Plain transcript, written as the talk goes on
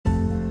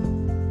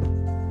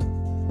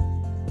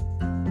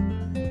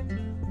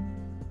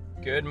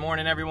Good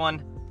morning,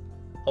 everyone.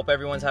 Hope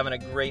everyone's having a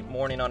great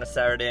morning on a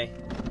Saturday.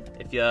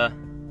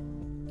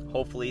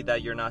 Hopefully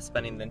that you're not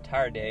spending the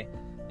entire day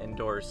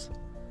indoors.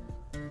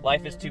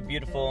 Life is too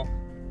beautiful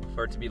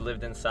for it to be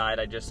lived inside.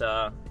 I just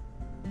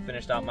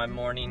finished out my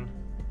morning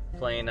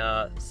playing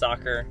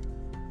soccer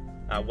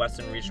at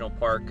Western Regional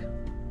Park.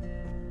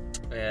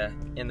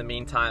 In the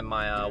meantime,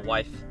 my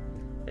wife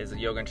is a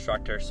yoga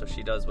instructor, so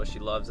she does what she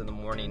loves in the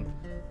morning,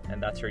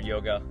 and that's her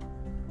yoga.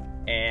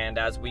 And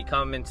as we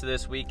come into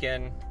this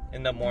weekend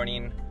in the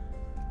morning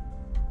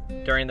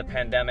during the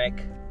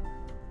pandemic,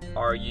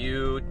 are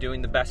you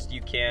doing the best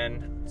you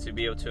can to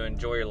be able to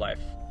enjoy your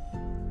life?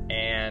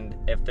 And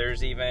if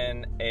there's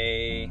even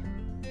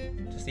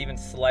just even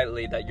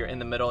slightly that you're in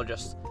the middle,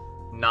 just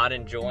not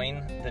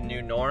enjoying the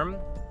new norm,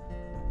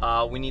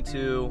 we need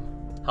to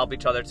help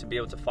each other to be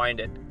able to find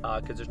it,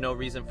 because there's no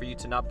reason for you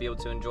to not be able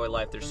to enjoy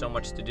life. There's so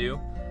much to do.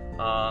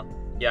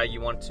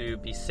 You want to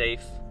be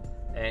safe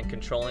and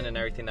controlling in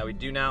everything that we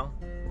do now,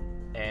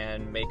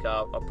 and make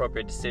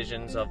appropriate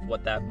decisions of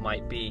what that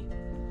might be.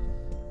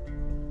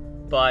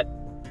 But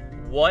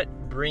what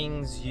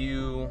brings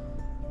you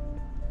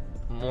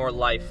more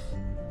life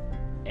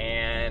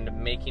and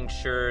making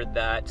sure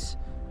that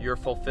you're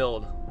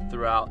fulfilled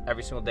throughout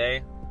every single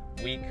day,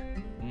 week,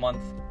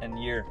 month, and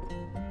year?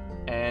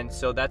 And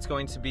so that's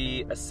going to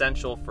be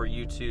essential for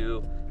you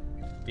to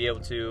be able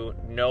to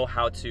know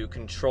how to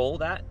control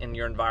that in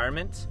your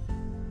environment,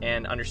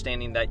 and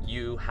understanding that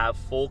you have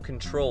full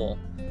control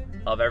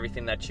of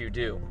everything that you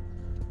do.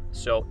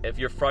 So if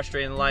you're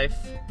frustrated in life,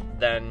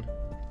 then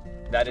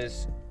that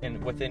is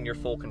within your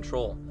full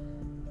control.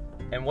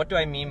 And what do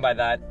I mean by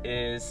that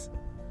is,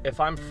 if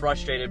I'm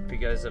frustrated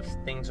because of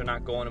things are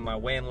not going in my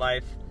way in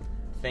life,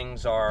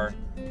 things are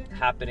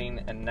happening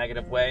in a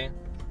negative way,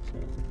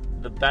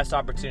 the best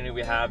opportunity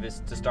we have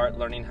is to start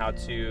learning how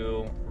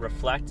to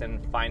reflect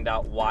and find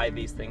out why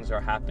these things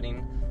are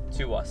happening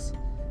to us.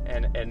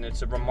 And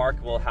it's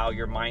remarkable how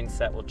your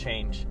mindset will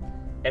change.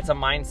 It's a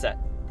mindset.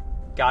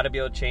 Got to be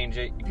able to change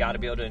it. You got to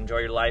be able to enjoy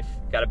your life.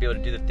 You got to be able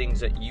to do the things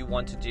that you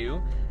want to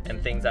do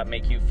and things that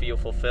make you feel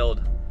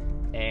fulfilled.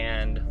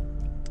 And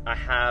I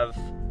have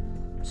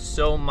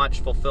so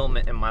much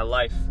fulfillment in my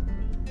life.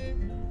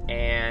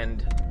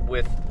 And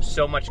with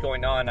so much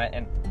going on,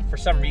 and for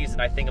some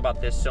reason I think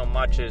about this so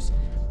much, is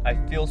I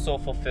feel so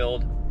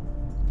fulfilled.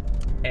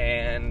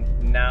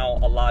 And now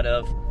a lot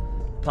of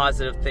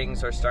positive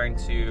things are starting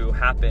to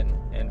happen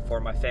and for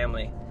my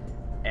family,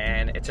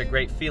 and it's a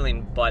great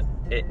feeling. But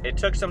it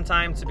took some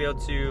time to be able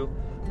to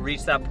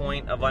reach that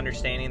point of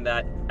understanding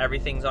that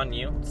everything's on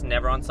you. It's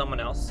never on someone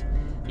else.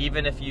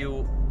 Even if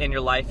you in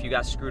your life you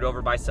got screwed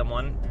over by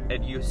someone,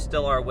 you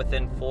still are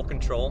within full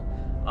control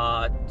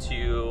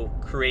to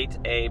create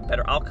a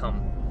better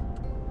outcome.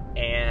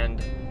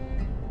 And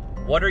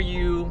what are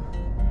you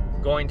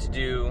going to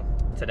do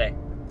today?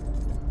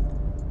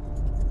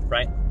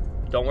 Right?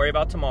 Don't worry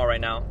about tomorrow right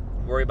now.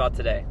 Worry about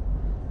today.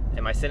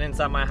 Am I sitting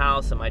inside my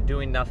house? Am I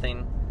doing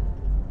nothing?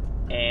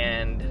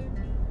 And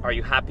are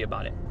you happy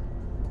about it?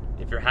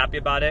 If you're happy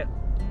about it,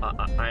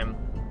 I'm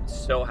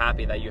so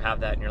happy that you have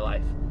that in your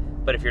life.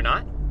 But if you're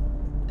not,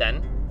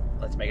 then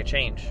let's make a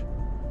change.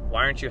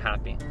 Why aren't you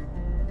happy?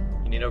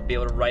 You need to be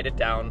able to write it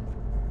down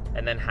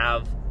and then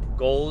have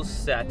goals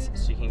set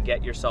so you can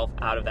get yourself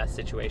out of that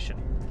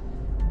situation.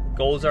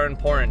 Goals are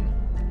important.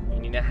 You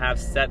need to have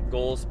set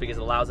goals because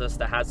it allows us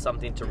to have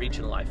something to reach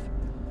in life.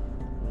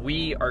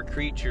 We are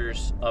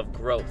creatures of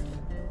growth.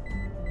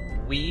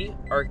 We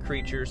are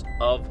creatures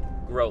of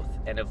growth.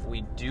 And if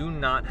we do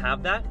not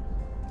have that,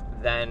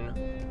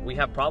 then we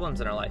have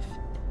problems in our life.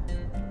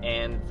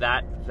 And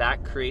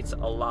that creates a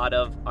lot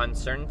of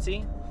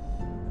uncertainty,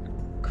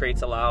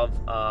 creates a lot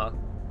of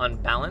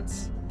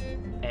unbalance,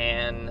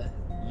 and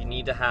you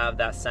need to have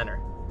that center.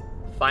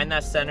 Find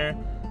that center.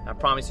 I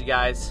promise you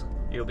guys,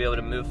 you'll be able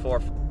to move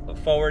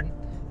forward.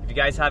 If you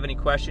guys have any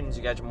questions,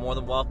 you guys are more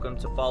than welcome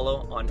to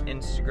follow on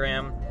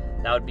Instagram.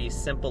 That would be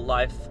Simple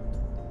Life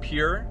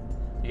Pure.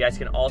 You guys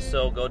can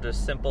also go to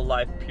Simple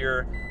Life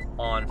Pure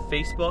on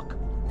Facebook.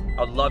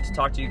 I would love to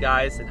talk to you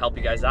guys and help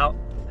you guys out.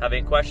 Have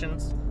any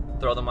questions?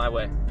 Throw them my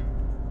way.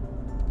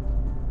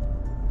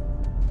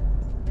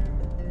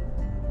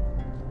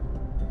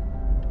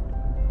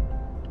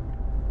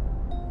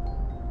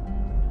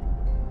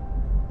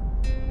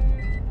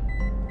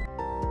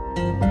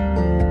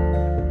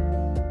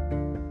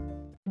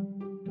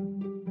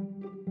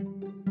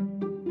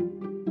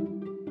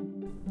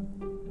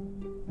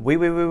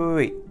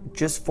 Wait.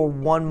 Just for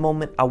one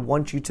moment, I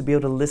want you to be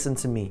able to listen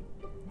to me.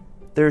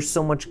 There's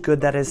so much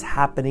good that is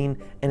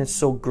happening, and it's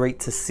so great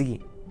to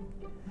see.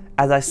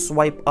 As I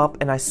swipe up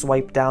and I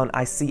swipe down,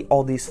 I see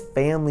all these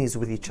families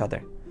with each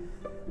other.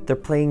 They're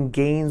playing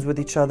games with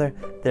each other,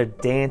 they're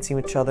dancing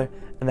with each other,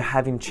 and they're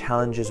having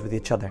challenges with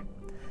each other.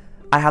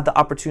 I had the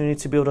opportunity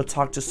to be able to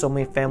talk to so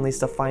many families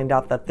to find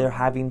out that they're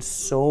having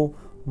so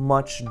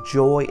much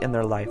joy in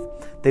their life.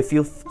 They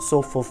feel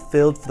so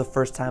fulfilled for the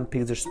first time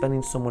because they're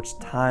spending so much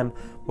time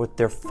with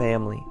their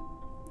family.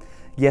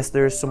 Yes,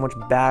 there is so much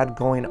bad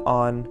going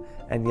on,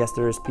 and yes,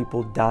 there is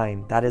people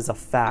dying. That is a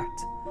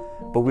fact.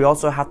 but we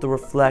also have to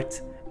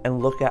reflect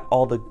and look at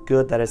all the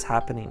good that is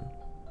happening.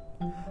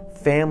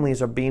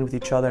 Families are being with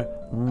each other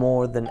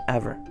more than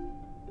ever,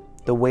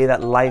 the way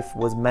that life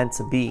was meant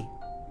to be.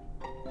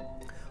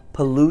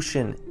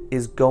 Pollution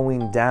is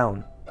going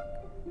down.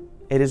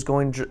 It is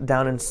going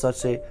down in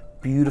such a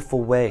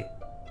beautiful way.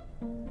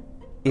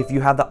 If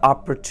you have the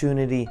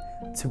opportunity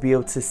to be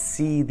able to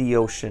see the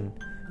ocean,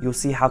 you'll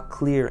see how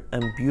clear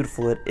and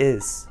beautiful it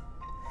is.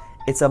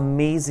 It's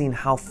amazing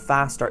how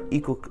fast our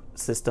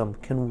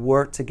ecosystem can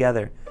work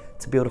together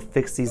to be able to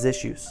fix these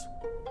issues.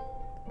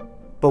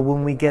 But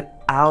when we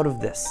get out of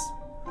this,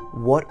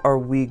 what are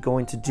we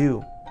going to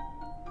do?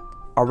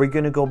 Are we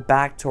going to go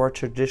back to our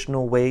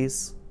traditional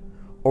ways?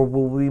 Or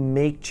will we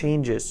make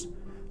changes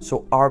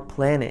so our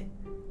planet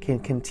can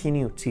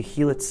continue to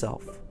heal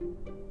itself?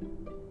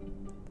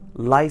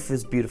 Life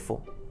is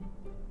beautiful.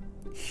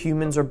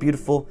 Humans are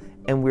beautiful,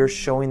 and we're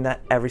showing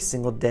that every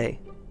single day.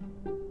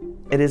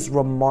 It is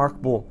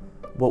remarkable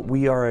what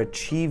we are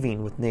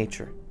achieving with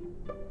nature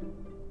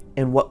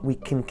and what we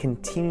can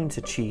continue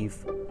to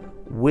achieve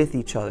with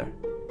each other.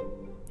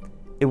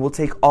 It will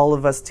take all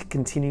of us to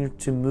continue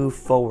to move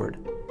forward,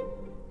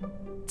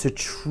 to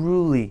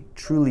truly,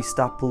 truly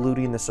stop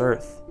polluting this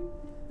earth.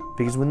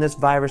 Because when this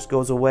virus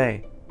goes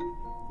away,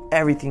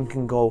 everything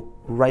can go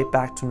right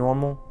back to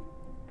normal,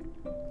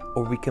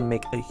 or we can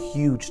make a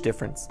huge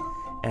difference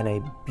and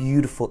a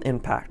beautiful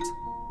impact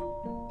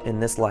in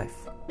this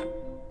life.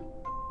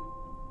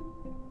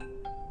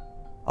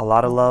 A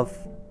lot of love.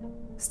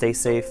 Stay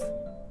safe.